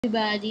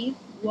Everybody,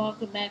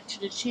 welcome back to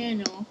the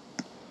channel.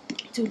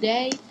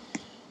 Today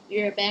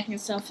we are back in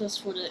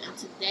Southwest Florida, and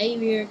today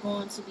we are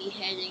going to be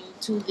heading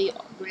to the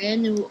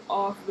brand new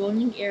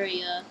off-roading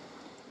area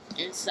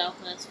in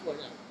Southwest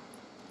Florida.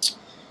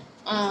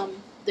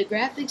 The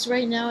graphics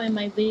right now in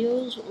my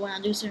videos when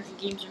I do certain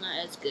games are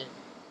not as good,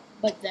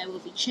 but that will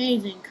be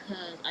changing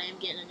because I am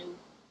getting a new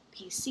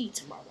PC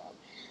tomorrow,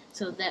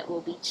 so that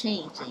will be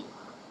changing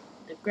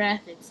the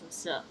graphics and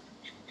stuff.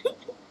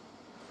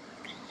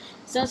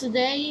 So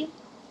today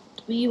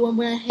we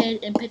went ahead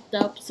and picked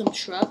up some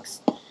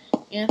trucks.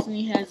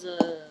 Anthony has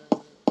a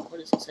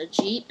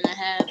Jeep, and I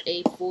have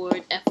a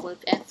Ford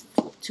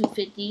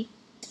F250.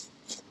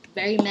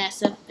 Very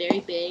massive, very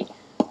big,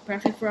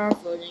 perfect for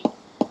off-roading.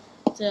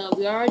 So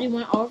we already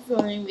went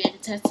off-roading. We had to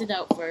test it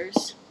out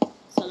first.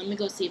 So let me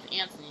go see if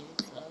Anthony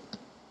is up.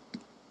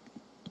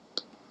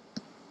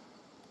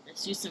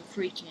 Let's do some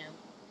free cam.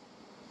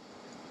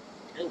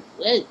 Oh,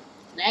 wait,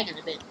 lagging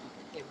a bit.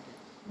 Here we go.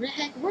 Where the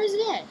heck? Where is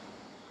it at?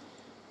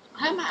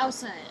 How am I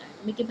outside? Right,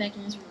 let me get back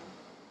in his room.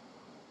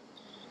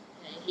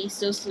 Okay, he's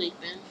still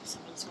sleeping, so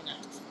I'm just gonna.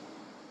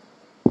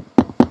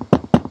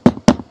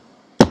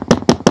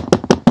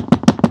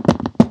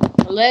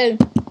 Hello?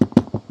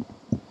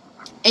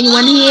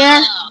 Anyone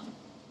here?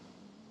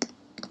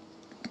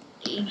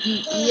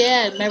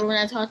 Yeah, remember when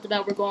I talked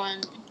about we're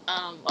going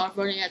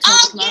off-roading at 12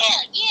 o'clock?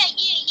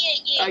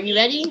 Yeah. Are you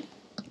ready?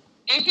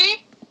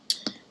 Mm-hmm.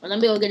 Well, let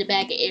me go get a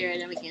bag of air, and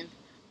then we can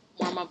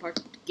warm up or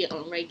get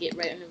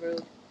right on the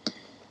road.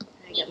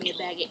 I got me a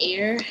bag of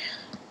air.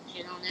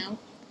 Head on out.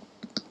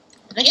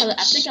 I think I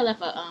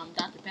left a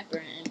Dr. Pepper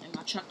in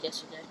my truck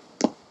yesterday.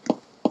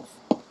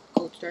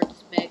 Go start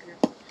this bagger.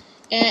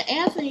 And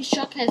Anthony's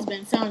truck has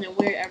been sounding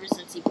weird ever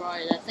since he brought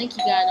it. I think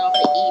he got it off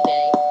of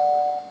eBay.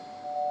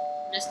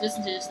 Let's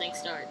listen to this thing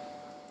start.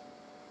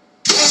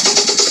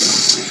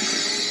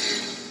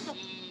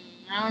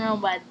 I don't know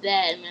about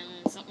that,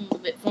 man. Something a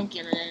bit funky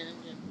on that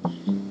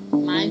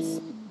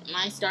engine.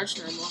 Mine starts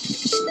normal.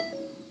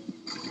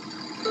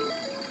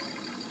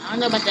 I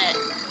don't know about that.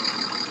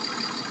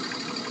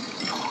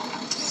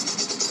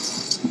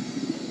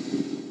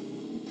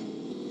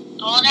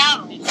 Hold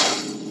out.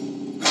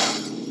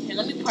 Here,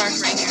 let me park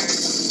right here.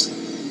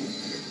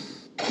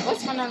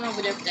 What's going on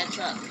over there with that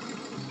truck?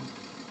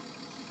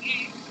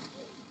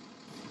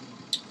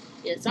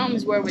 Yeah,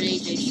 something's weird with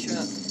AJ's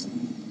truck.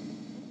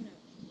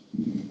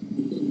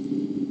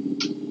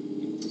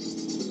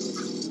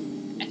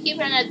 I keep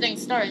hearing that thing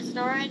start. Is it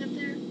alright up there?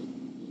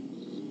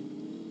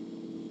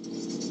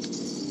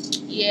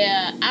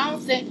 Yeah, I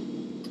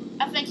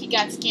think he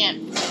got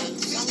scammed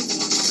because something's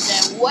going on with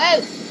that.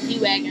 Whoa!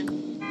 G-Wagon.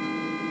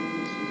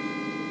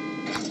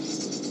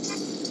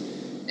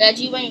 That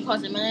G-Wagon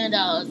cost $1 million.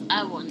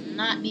 I will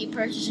not be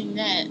purchasing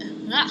that.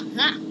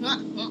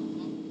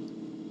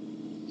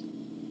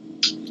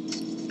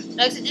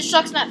 Like I said, this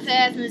truck's not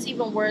fast, and it's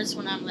even worse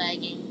when I'm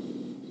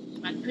lagging.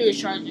 My computer's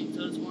charging,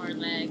 so it's more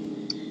lag.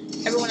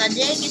 Everyone, I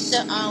did get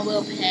the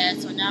wheel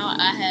pad, so now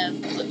I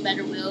have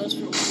better wheels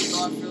for when we go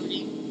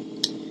off-roading.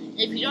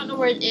 If you don't know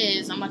where it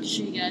is, I'm about to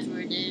show you guys where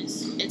it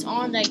is. It's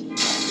on, like,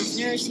 it's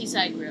near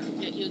Seaside Grill.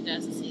 You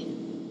guys can see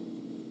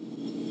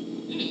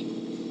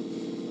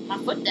it. My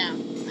foot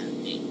down.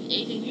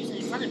 AJ usually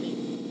in front of me.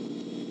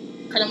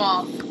 Cut him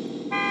off.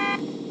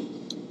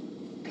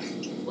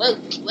 Whoa.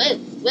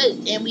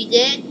 And we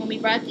did, when we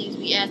brought these,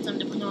 we asked them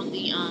to put on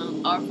the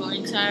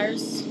off-roading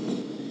tires.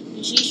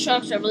 These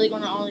trucks are really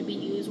going to only be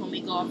used when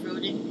we go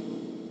off-roading.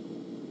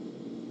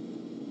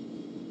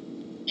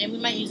 And we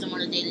might use them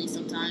on a daily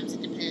sometimes,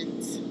 it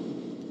depends.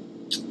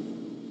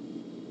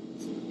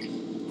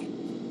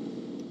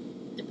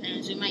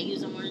 We might use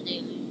them on a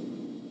daily.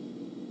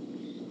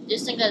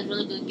 This thing has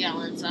really good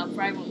gallons, so I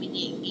probably won't be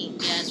needing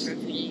gas for a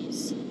few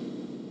days.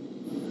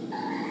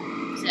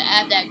 So I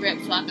have that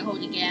grip so I can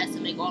hold the gas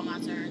and make all my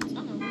turns. I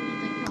don't know, what do you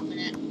think about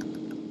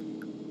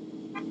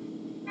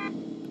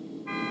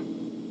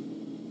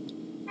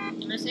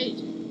that? Let's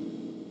see.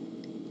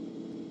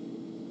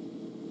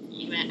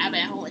 I've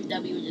been holding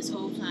W this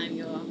whole time,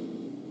 y'all.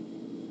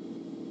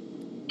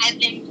 I've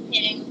been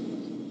hitting.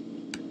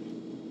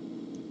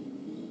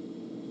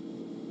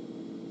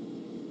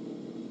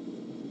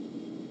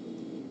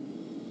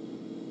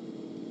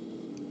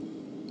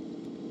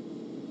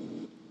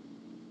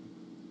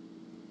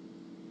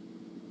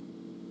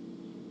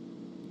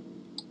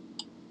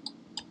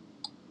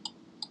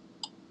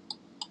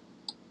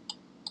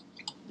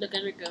 Look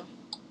at her go.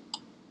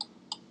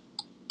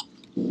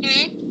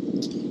 Hmm?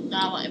 I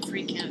want a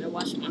free cam to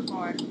wash my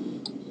car.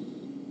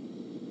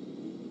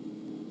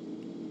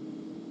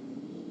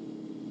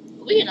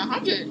 We hit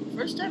 100.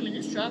 First time in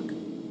this truck.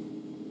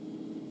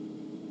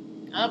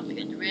 Oh, we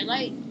got the red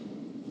light.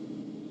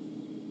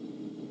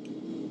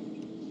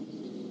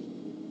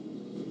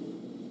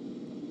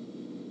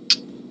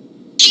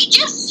 She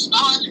just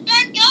spawned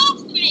back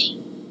off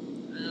me.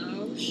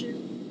 Oh, shoot.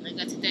 I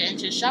got to take that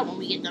into the shot when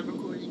we get done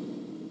recording.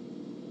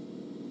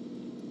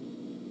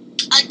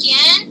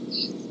 Again?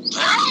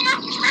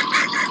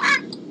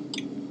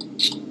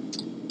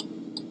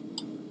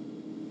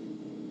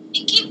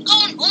 It keeps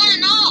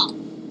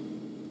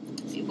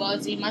Well,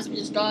 see, it must be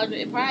the stalled,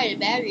 probably the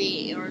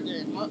battery or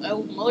the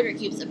motor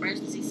keeps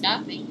emergency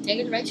stopping. Take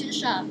it right to the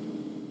shop.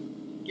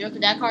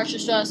 That car should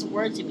show us some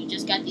words if we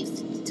just got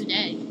these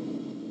today.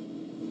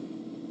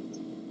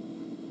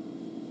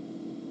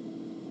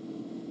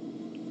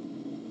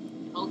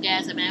 Oh,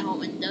 guys, I'm at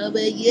home in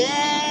W.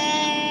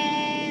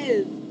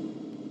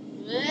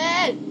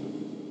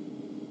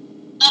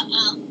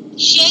 Uh-oh.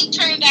 She ain't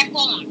turning back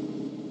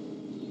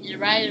on. Need a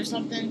ride or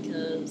something?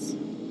 Because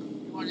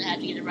you want to have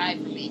to get a ride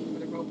for me for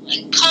the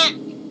roleplay. It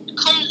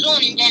comes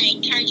on and then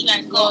it turns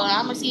back Well, off.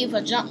 I'm going to see if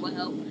a jump will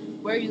help.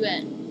 Where are you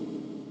at?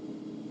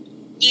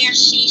 Near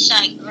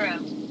Seaside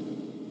Grove.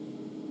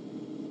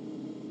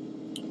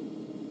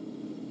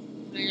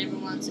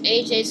 Everyone's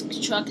AJ's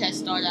truck has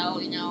started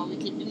out. You know, we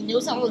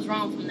knew something was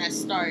wrong from that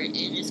start, and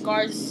his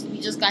cars, we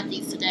just got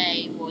these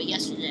today, well,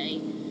 yesterday,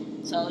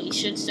 so he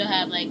should still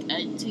have like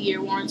a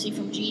 2-year warranty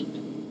from Jeep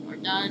or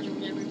Dodge or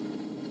whatever.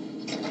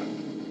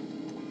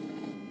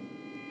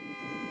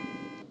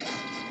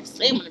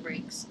 Slam on the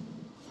brakes.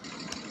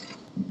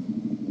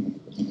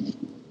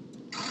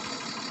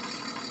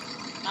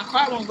 My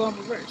car won't go in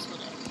reverse.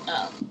 Hold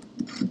up. Oh.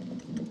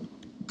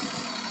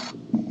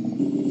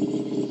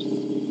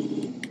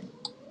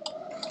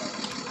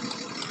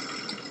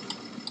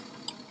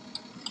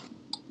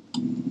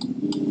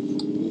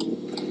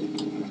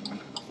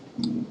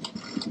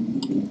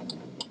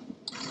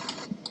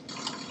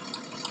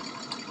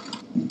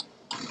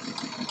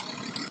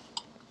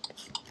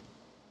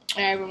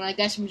 Alright, everyone, I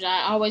got some.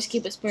 I always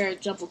keep a spare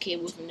jumper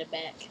cables in the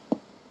back.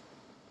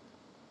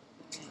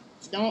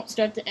 Don't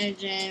start the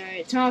engine.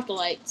 Right, turn off the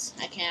lights.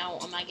 I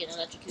can't. I'm not getting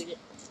electrocuted.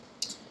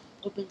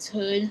 Opens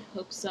hood.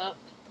 Hooks up.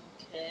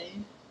 Okay.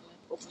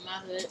 Open my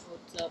hood.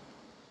 Hooks up.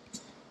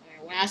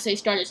 Alright, when I say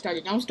start it, start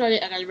it. Don't start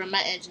it. I gotta run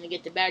my engine to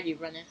get the battery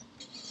running.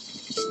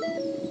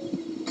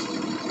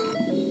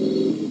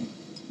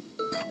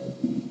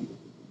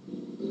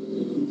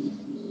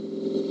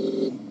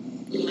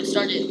 I'm gonna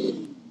start it.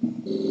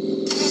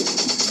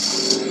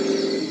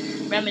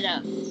 Ram it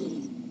up.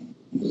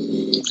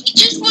 It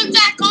just went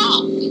back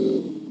off.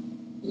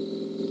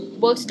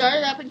 Well, start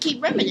it up and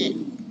keep ramming it.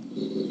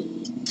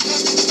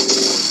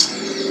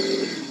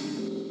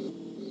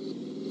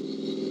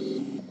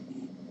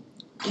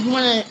 You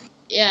wanna,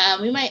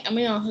 yeah, we might, I'm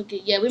gonna hook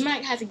it, yeah, we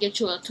might have to get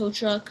you a tow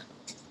truck.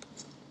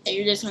 And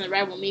you're just gonna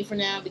ride with me for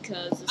now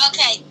because...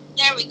 Okay,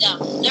 there we go.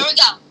 There we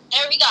go.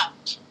 There we go.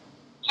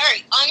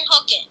 Hurry,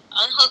 unhook it.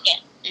 Unhook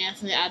it.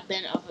 Anthony, I've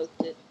been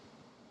unhooked it.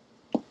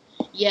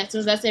 Yeah, as soon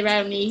as I say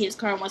ride with me, his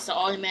car wants to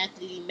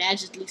automatically,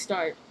 magically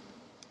start.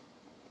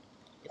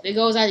 If it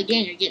goes out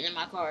again, you're getting in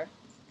my car.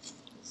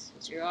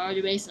 So you're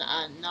already racing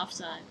on an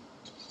offside.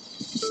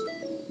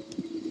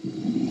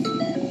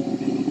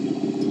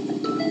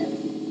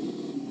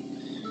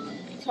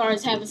 Car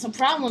is having some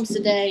problems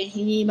today.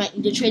 He might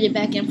need to trade it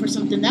back in for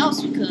something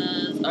else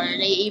because, or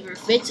they either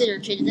fix it or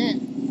trade it in.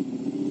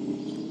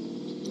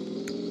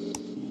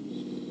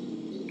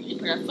 We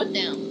put our foot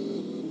down.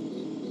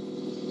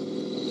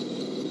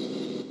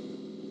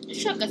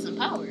 This truck got some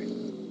power.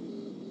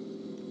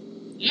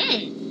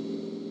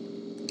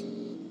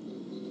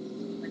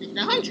 But it's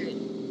 100.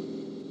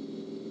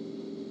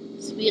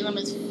 Speed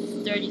limit's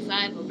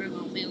 35, but we're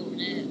gonna be over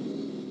that.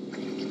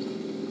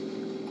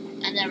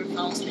 I never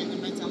follow speed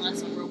limits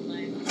unless I'm role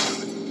playing.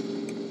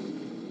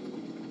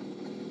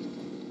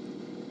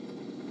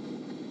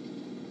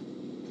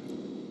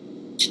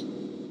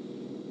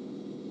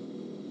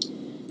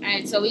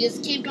 Alright, so we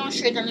just keep going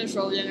straight down this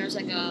road, and there's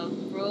like a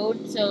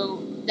road.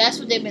 So that's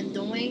what they've been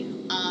doing.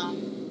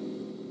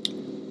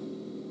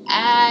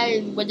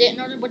 I didn't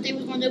know what they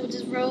was going to do with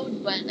this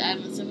road, but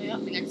I'm assuming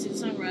we got to see the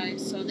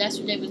sunrise. So that's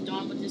what they was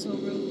doing with this whole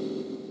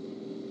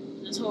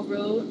road. This whole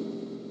road.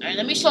 Alright,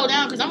 let me slow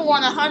down because I'm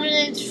going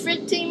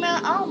 115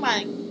 miles. Oh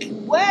my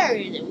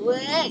word.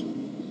 Wait.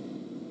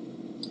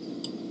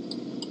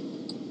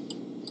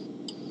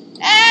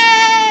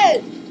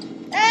 Hey!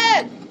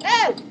 Hey!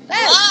 Hey!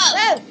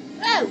 Hey!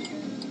 Hey!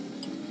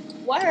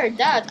 Word,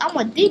 Dodge. I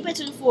went deep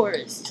into the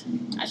forest.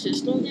 I should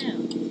slow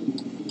down.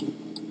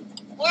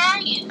 Where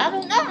are you? I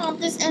don't know. I'm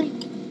just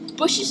in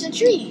bushes and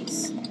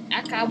trees.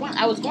 I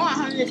was going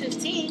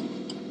 115.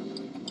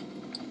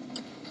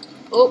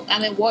 Oh,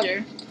 I'm in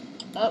water.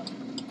 Oh,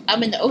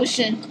 I'm in the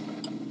ocean.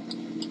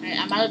 Alright,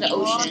 I'm out of the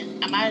ocean.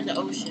 I'm out of the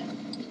ocean.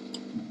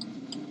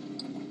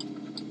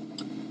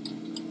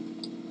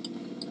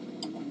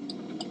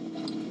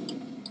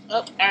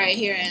 Oh, alright,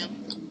 here I am.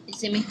 You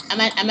see me? I'm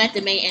at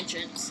the main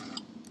entrance.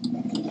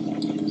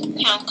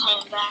 I'm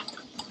coming back.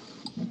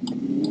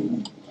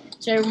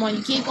 So everyone,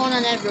 you keep going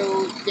on that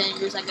road, then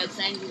there's like a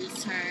thing you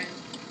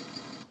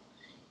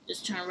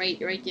just turn right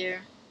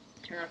there.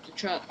 Turn off the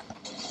truck.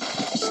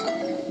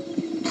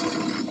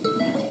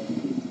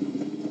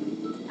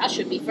 I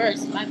should be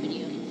first in my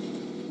video.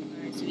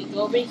 Alright, so we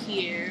go over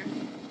here.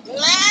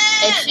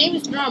 It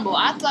seems normal.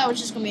 I thought it was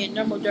just gonna be a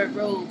normal dirt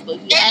road,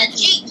 but you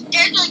actually...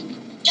 There's a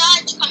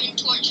Dodge coming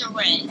towards your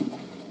way.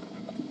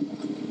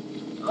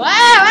 Wow!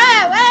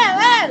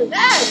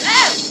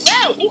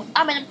 Ooh,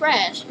 I'm in a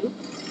crash. Ooh.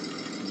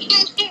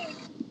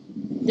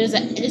 There's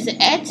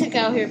an ad tick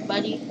out here,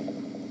 buddy.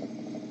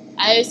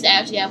 I used to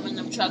actually have one of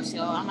them trucks,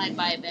 y'all. I might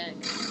buy it back.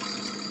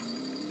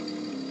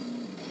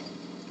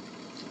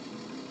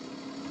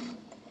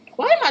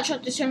 Why did my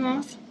truck just turn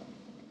off?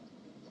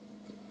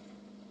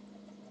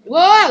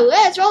 Whoa,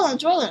 yeah, it's rolling,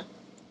 it's rolling.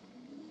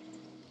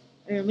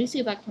 Here, let me see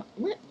if I can.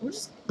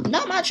 What's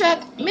not my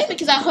truck? Maybe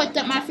because I hooked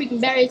up my freaking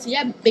battery to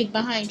that big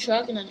behind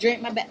truck and I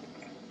drank my back.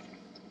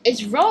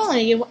 It's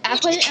rolling. I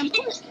put it in.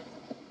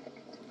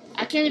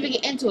 I can't even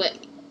get into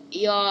it.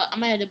 Y'all, I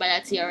might have to buy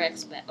that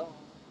TRX back. Oh.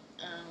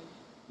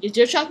 Is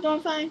your truck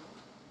doing fine?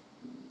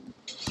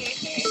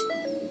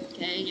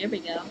 Okay, here we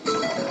go.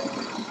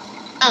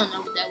 I don't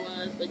know what that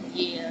was, but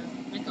yeah,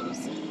 like I was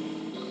saying.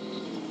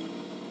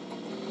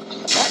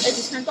 What? It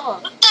just turned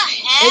off. What the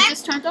heck? It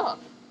just turned off.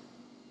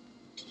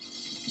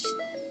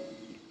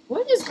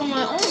 What is going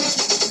on?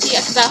 Yeah,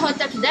 because I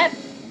hooked up to that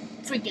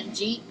freaking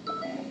Jeep.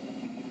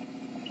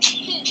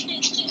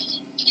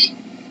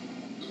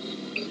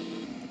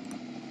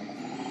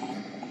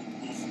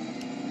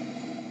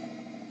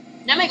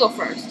 Let me go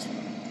first.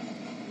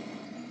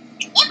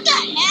 What the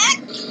heck?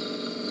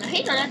 I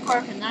hate how that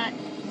car cannot.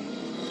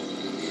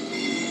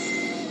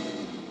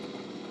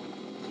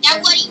 Now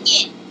what do you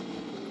get?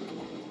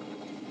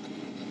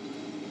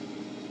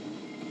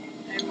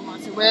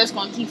 Everyone, so we're just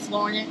going to keep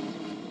flooring it.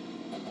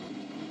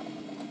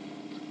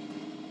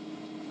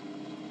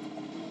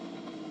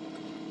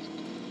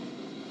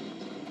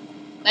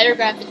 Better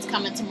graphics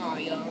coming tomorrow,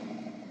 y'all.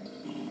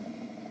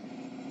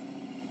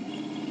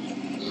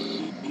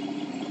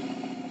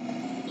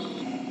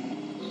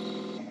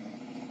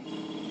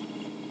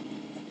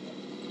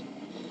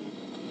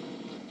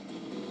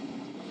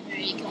 There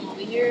you come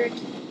over here.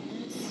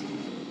 This.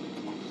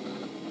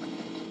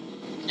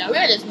 Now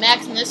we're just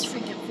maxing this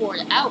freaking Ford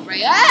out,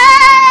 right?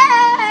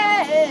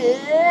 Ah!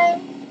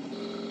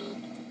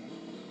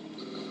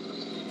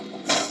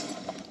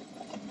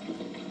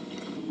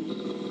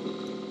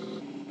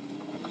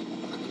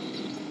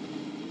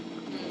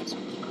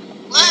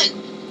 What?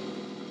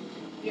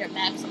 We are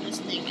maxing this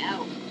thing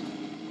out.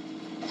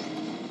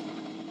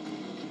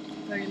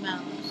 30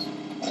 miles.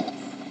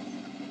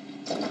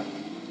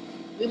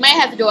 We might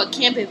have to do a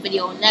camping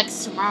video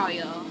next tomorrow,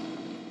 y'all.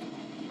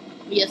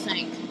 What do you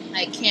think?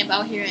 Like camp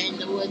out here in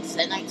the woods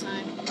at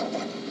nighttime.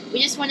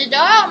 We just wanted to.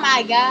 Oh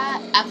my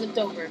God! I flipped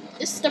over.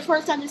 This is the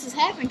first time this has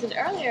happened because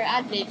earlier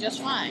I did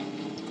just fine.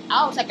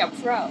 I was like a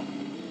pro. All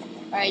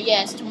right,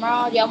 yes.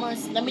 Tomorrow, y'all want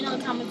to let me know in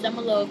the comments down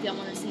below if y'all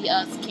want to see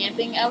us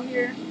camping out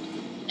here,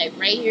 like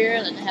right here,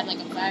 and have like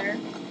a fire.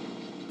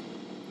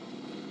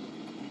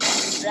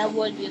 That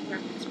would be a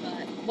perfect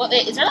spot. Well,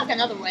 wait, is there like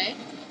another way?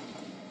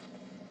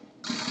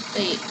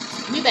 Wait,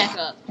 let me back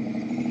up.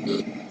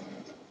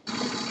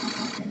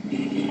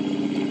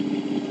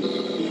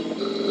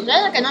 Is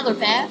that like another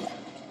path?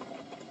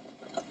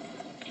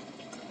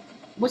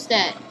 What's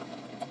that?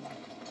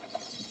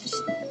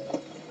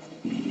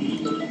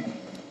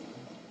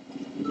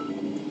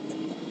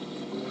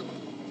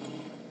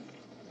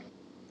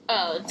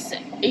 Oh, let's see.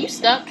 Are you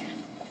stuck?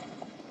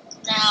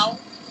 No.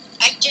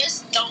 I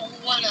just don't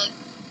want to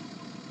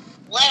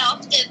let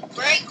off the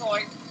brake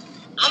or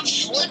I'm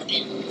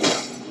flipping.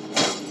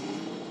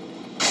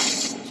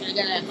 Should've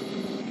got a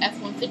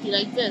F-150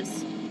 like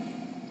this.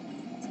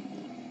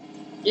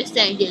 This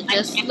thing did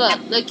just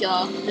look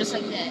y'all, just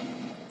like that.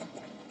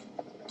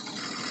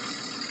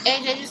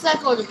 And then just let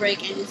go of the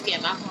brake and just get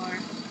in my car.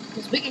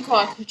 Because we can call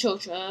a patrol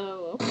truck.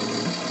 Oh,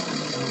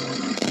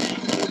 okay.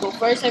 We'll go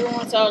first,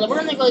 everyone. So we're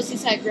gonna go to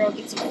Seaside Grill,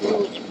 get some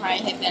food, and probably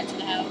head back to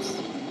the house.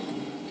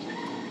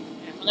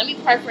 Right, well, let me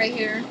park right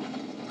here.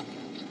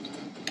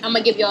 I'm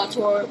gonna give y'all a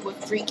tour with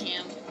free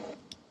cam.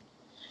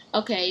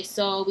 Okay,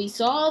 so we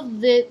saw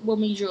that when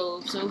we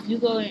drove. So if you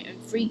go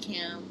in free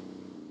cam,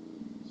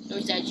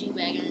 there's that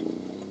G-Wagon.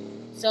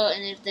 So,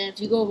 and if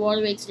you go all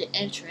the way to the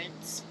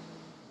entrance,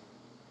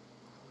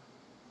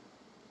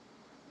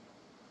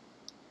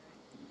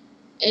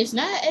 it's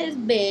not as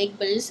big,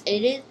 but it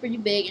is pretty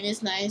big and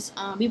it's nice.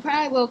 We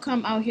probably will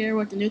come out here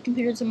with the new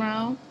computer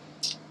tomorrow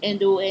and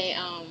do a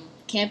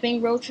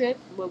camping road trip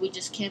where we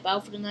just camp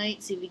out for the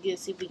night, see if we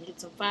can get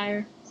some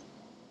fire.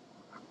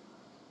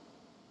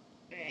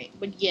 Alright,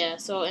 but yeah,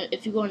 so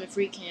if you go in the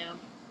free cam,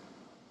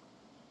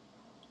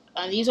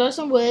 these are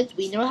some woods.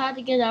 We know how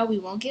to get out. We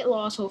won't get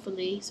lost,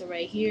 hopefully. So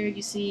right here,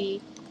 you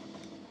see,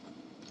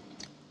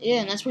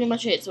 yeah, and that's pretty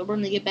much it. So we're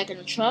gonna get back in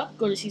the truck,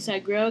 go to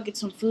Seaside Grill, get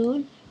some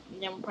food,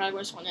 and then we're probably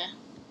just gonna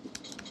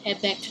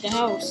head back to the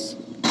house.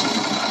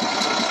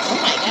 Oh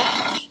my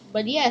gosh!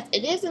 But yes,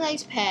 it is a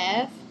nice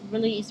path.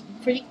 Really, it's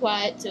pretty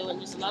quiet too, and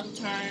there's a lot of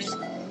turns,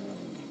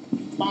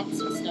 bumps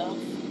and stuff.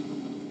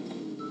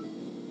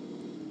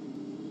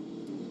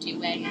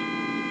 G-Wagon.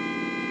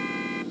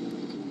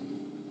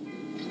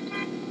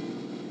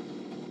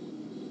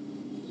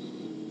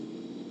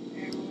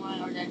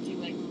 Everyone, or that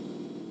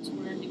G-Wagon. So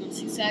we're gonna go to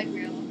Seaside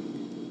Grill.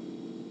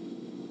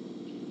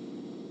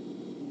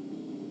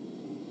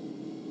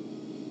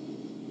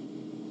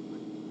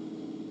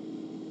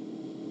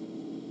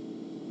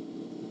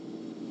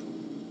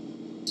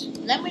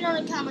 Let me know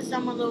in the comments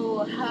down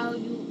below how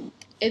you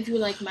if you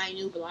like my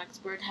new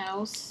Bloxburg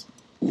house.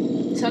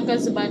 It took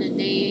us about a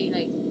day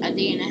and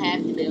a half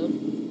to build.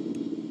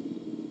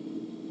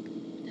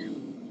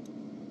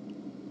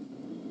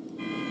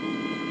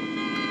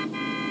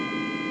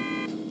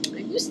 Are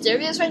you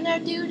serious right now,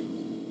 dude?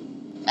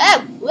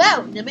 Oh,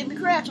 wow, that made me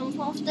crash. I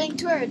almost staying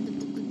toward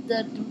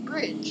the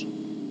bridge.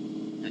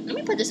 Let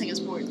me put this thing in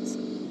sports.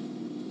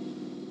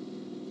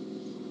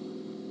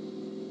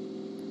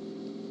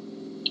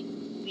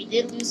 We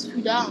did lose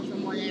 $2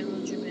 from one day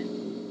road trip in.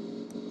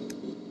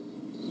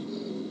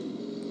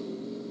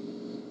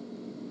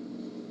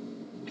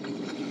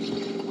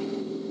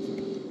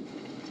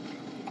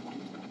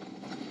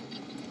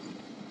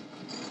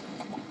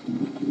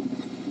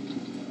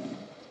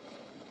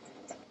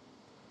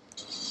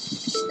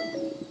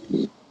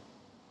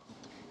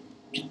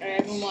 Alright,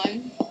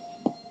 everyone.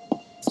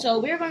 So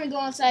we're gonna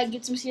go inside and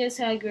get some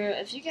CSI Girl.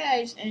 If you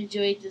guys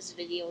enjoyed this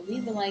video,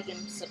 leave a like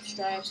and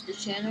subscribe to the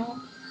channel.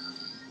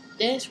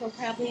 This will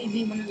probably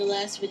be one of the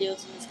last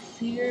videos on this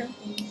computer.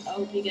 I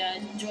hope you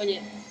guys enjoyed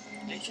it.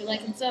 Make sure to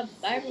like and sub.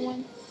 Bye,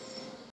 everyone.